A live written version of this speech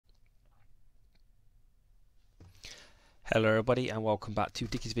Hello everybody and welcome back to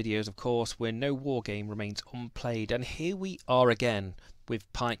Dickie's Videos, of course, where no war game remains unplayed. And here we are again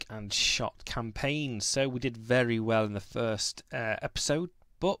with Pike and Shot campaigns. So we did very well in the first episode,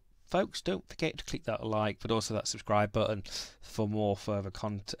 but folks, don't forget to click that like but also that subscribe button for more further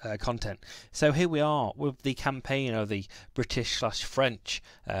content. So here we are with the campaign of the British/French.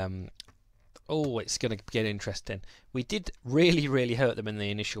 Oh, it's going to get interesting. We did really hurt them in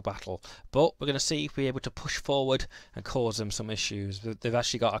the initial battle, but we're going to see if we're able to push forward and cause them some issues. They've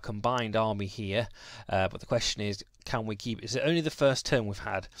actually got a combined army here, but the question is, can we keep it? Is it only the first turn we've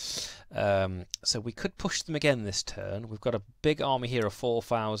had? So we could push them again this turn. We've got a big army here of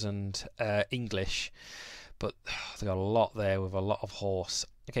 4,000 English, but they've got a lot there with a lot of horse.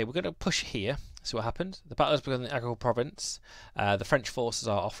 Okay, we're going to push here. See what happens. The battle has begun in the Agricole province. The French forces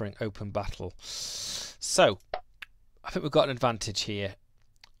are offering open battle. So, I think we've got an advantage here.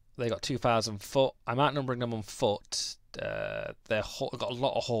 They got 2,000 foot. I'm outnumbering them on foot. They've got a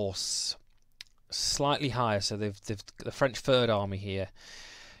lot of horse. Slightly higher, so they've the French Third Army here.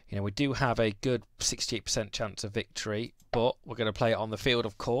 You know, we do have a good 68% chance of victory, but we're going to play it on the field,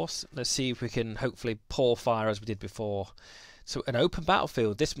 of course. Let's see if we can hopefully pour fire as we did before. So an open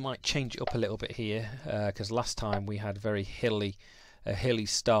battlefield, this might change it up a little bit here, because last time we had a hilly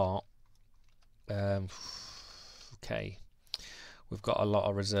start. Okay, we've got a lot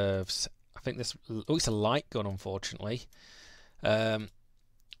of reserves. I think this looks a light gun, unfortunately. So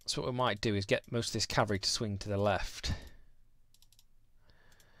what we might do is get most of this cavalry to swing to the left.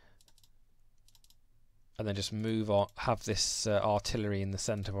 And then just move on, have this artillery in the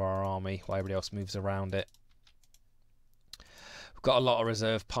centre of our army while everybody else moves around it. Got a lot of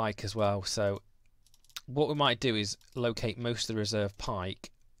reserve pike as well, so what we might do is locate most of the reserve pike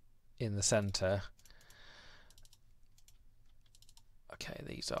in the centre. Okay,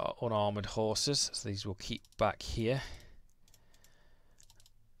 these are unarmoured horses, so these will keep back here.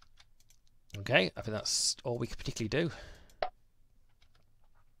 Okay, I think that's all we can particularly do.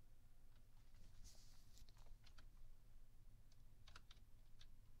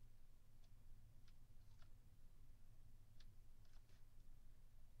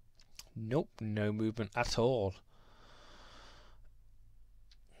 Nope, no movement at all.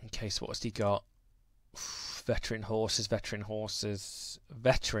 Okay, so what's he got? Veteran horses, veteran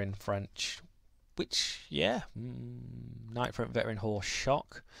French. Which, yeah, Knight Front veteran horse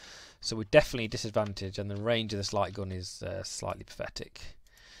shock. So we're definitely disadvantaged, and the range of this light gun is slightly pathetic.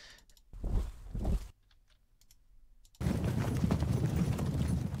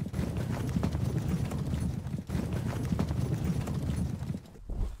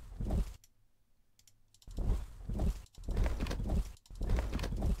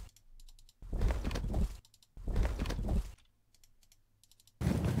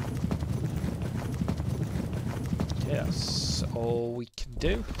 That's all we can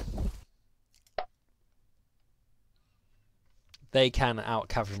do. They can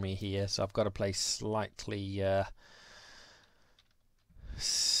out-cavalry me here, so I've got to play slightly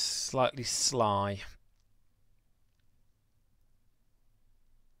sly.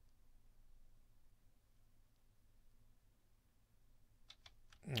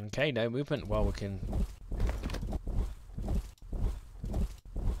 Okay, no movement. Well, we can.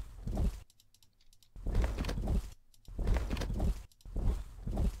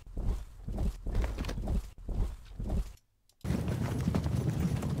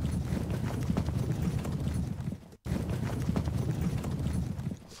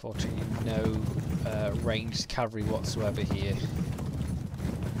 Unfortunately, no ranged cavalry whatsoever here.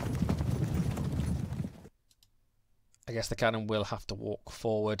 I guess the cannon will have to walk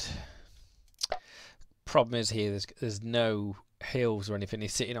forward. Problem is here, there's no hills or anything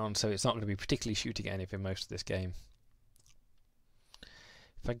he's sitting on, so it's not going to be particularly shooting at anything most of this game.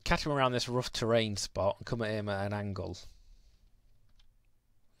 If I can catch him around this rough terrain spot and come at him at an angle,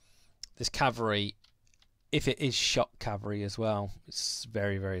 this cavalry, if it is shot cavalry as well, it's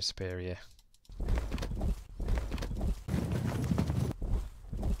very superior.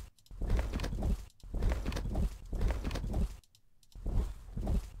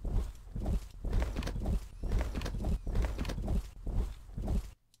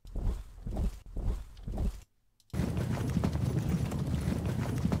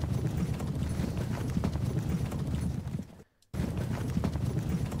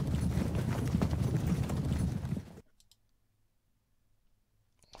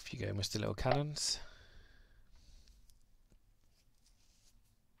 Off you go, Mr. Little Cannons.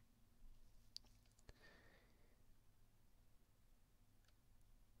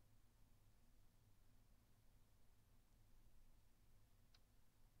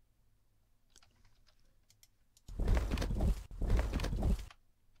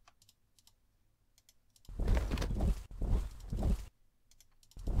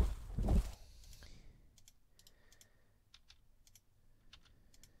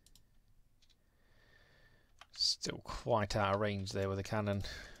 Still quite out of range there with the cannon.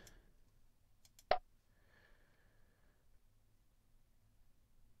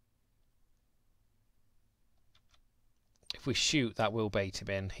 If we shoot, that will bait him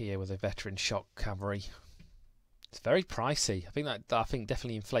in here with a veteran shock cavalry. It's very pricey. I think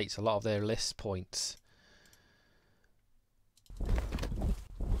definitely inflates a lot of their list points.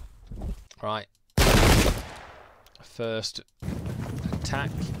 Right. First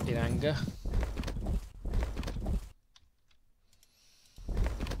attack in anger.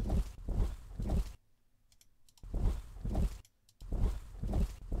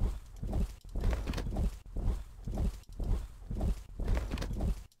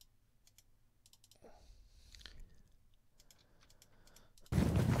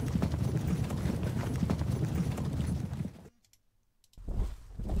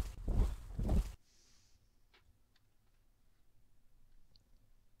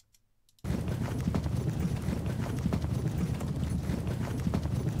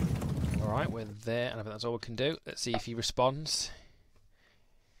 Alright, we're there, and I think that's all we can do. Let's see if he responds.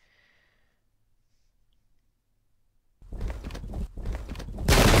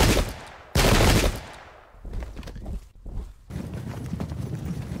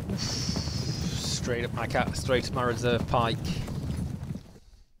 Straight up my cat, straight to my reserve pike.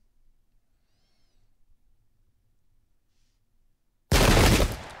 The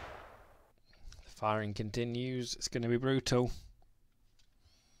firing continues. It's going to be brutal.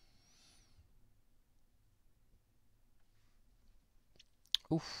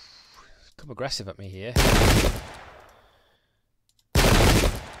 Oof, come aggressive at me here.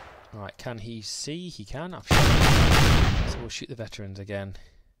 Right, can he see? He can. So we'll shoot the veterans again.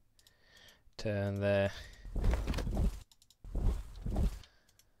 Turn there.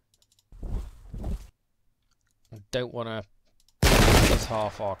 I don't want to play his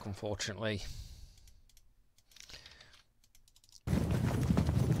half arc, unfortunately.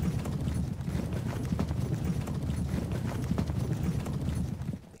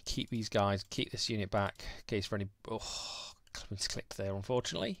 Keep these guys, keep this unit back in case for any. Oh, misclicked there,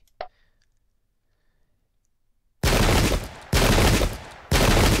 unfortunately.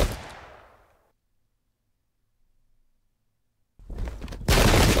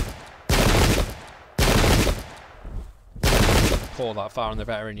 Pour that fire on the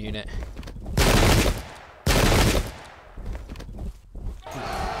veteran unit. He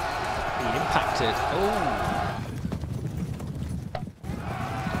impacted. Oh.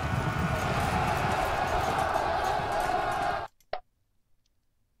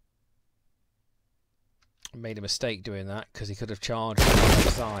 Made a mistake doing that because he could have charged on the other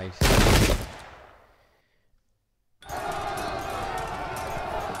side.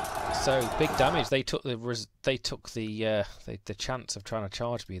 So big damage. They took the chance of trying to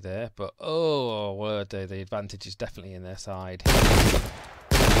charge me there, but oh word, the advantage is definitely in their side.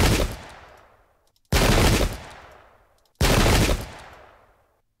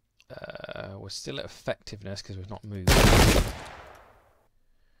 We're still at effectiveness because we've not moved.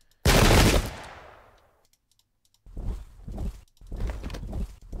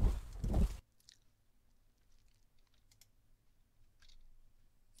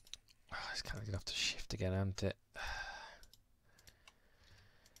 It's kind of going to have to shift again, isn't it?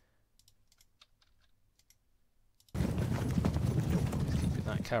 He's keeping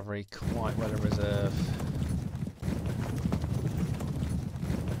that cavalry quite well in reserve.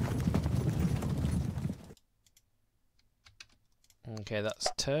 Okay, that's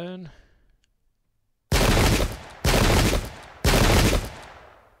turn.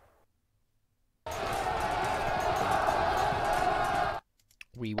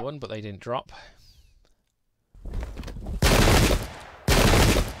 We won, but they didn't drop.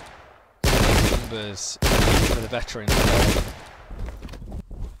 Numbers for the veterans there.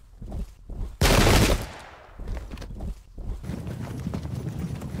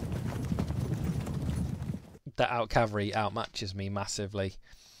 That out cavalry outmatches me massively.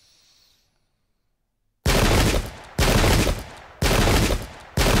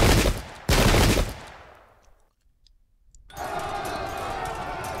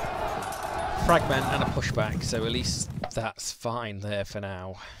 Fragment and a pushback, so at least that's fine there for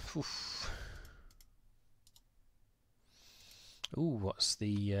now. Oof. Ooh, what's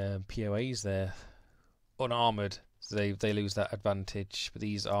the POAs there? Unarmoured, so they lose that advantage, but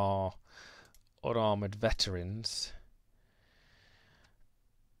these are unarmoured veterans.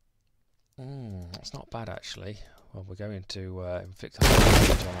 That's not bad actually. Well, we're going to inflict a lot of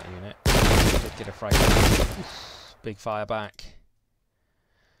damage on that unit. We did get a fragment. Oof. Big fire back.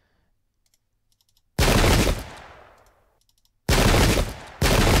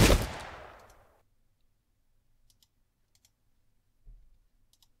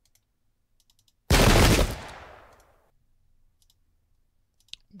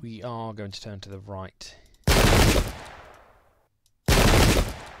 We are going to turn to the right.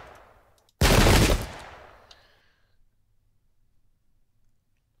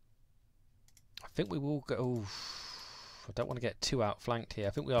 I think we will go... Ooh, I don't want to get too outflanked here.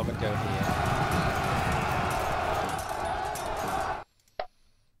 I think we are going to go here.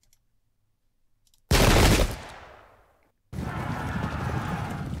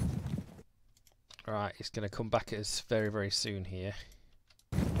 Right, it's going to come back at us very, very soon here.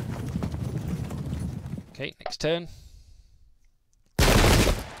 Okay, next turn.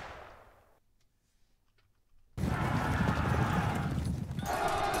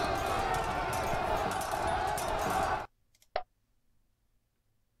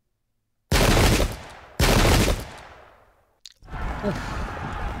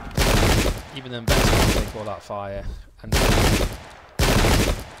 Even them best can't take all that fire. And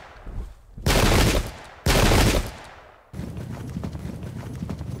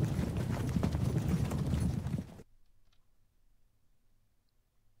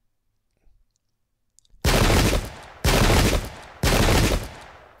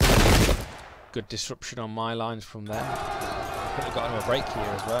good disruption on my lines from them. I think they've got another break here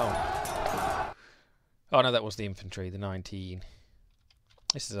as well. Oh no, that was the infantry, the 19.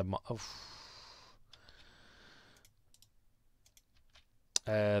 This is a...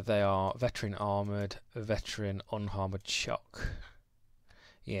 they are veteran armoured, veteran unarmoured shock.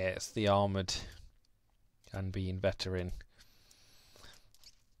 Yeah, it's the armoured and being veteran.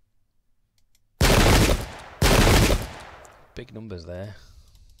 Big numbers there.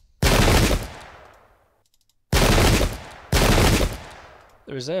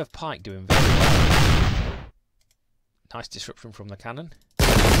 The reserve pike doing very well. Nice disruption from the cannon.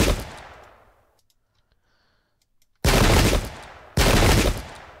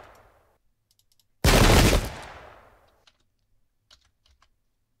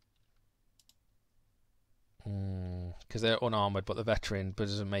 Because they're unarmoured, but the veteran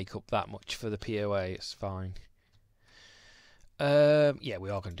doesn't make up that much for the POA. It's fine. Yeah, we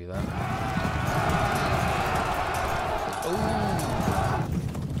are going to do that. Ooh.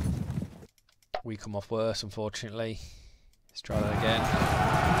 We come off worse, unfortunately. Let's try that again.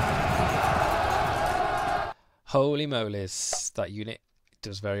 Holy molies, that unit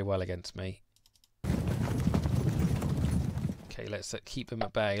does very well against me. Okay, let's keep them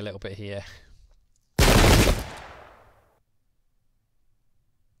at bay a little bit here.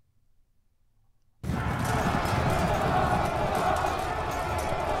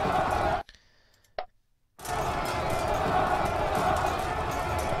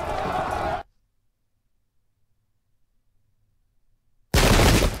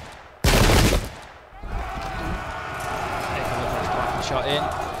 Shot in,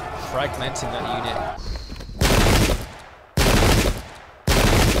 fragmenting that unit.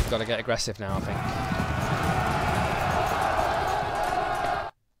 We've got to get aggressive now, I think.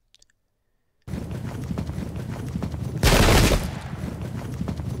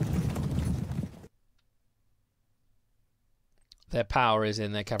 Their power is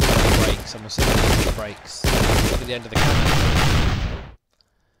in their cavalry brakes. I'm assuming the brakes at the end of the cannon.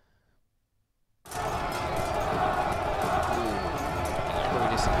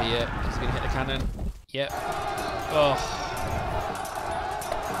 Disappear. He's going to hit the cannon. Yep. Oh.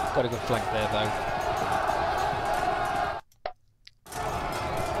 Got a good flank there, though.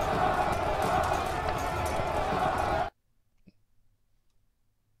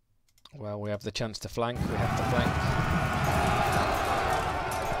 Well, we have the chance to flank. We have to flank.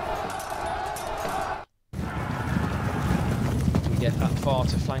 Do we get that far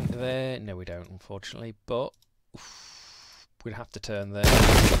to flank there? No, we don't, unfortunately. But... we'd have to turn there.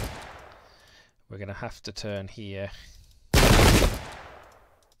 We're going to have to turn here.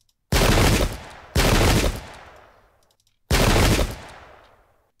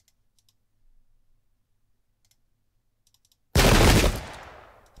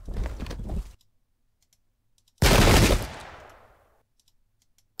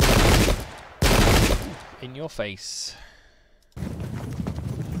 In your face.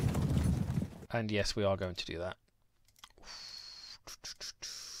 And yes, we are going to do that.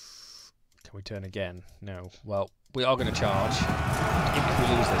 Can we turn again? No. Well, we are going to charge. Even if we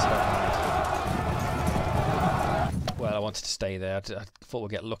lose this, I don't mind. Well, I wanted to stay there. I thought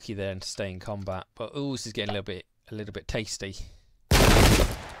we'd get lucky there and stay in combat. But ooh, this is getting a little bit tasty.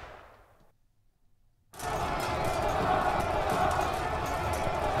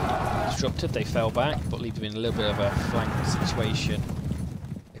 Disrupted, they fell back, but leave them in a little bit of a flank situation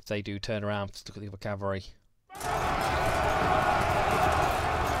if they do turn around to look at the other cavalry.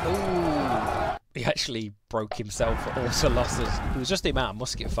 Ooh, He actually broke himself for auto losses. It was just the amount of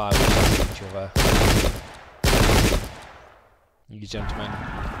musket fire we shot at each other. You gentlemen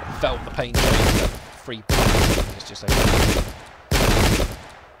felt the pain train of that free punch. It's just over.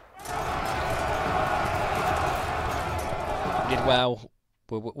 We did well.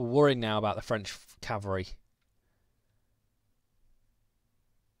 We're worried now about the French cavalry.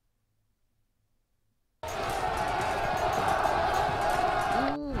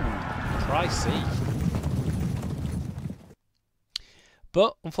 Pricey.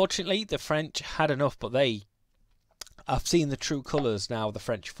 But unfortunately the French had enough, but I've seen the true colours now of the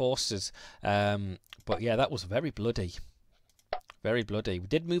French forces. But yeah, that was very bloody. Very bloody. We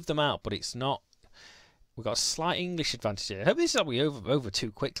did move them out, but it's not... We've got a slight English advantage here. I hope this is not over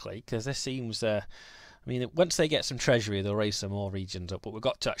too quickly, because this seems... I mean, once they get some treasury, they'll raise some more regions up. But we've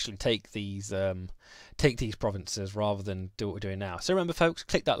got to actually take these provinces rather than do what we're doing now. So remember, folks,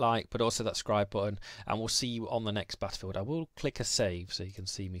 click that like, but also that subscribe button, and we'll see you on the next battlefield. I will click a save so you can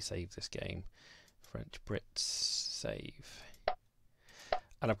see me save this game. French Brits save.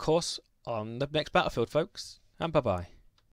 And of course, on the next battlefield, folks. And bye-bye.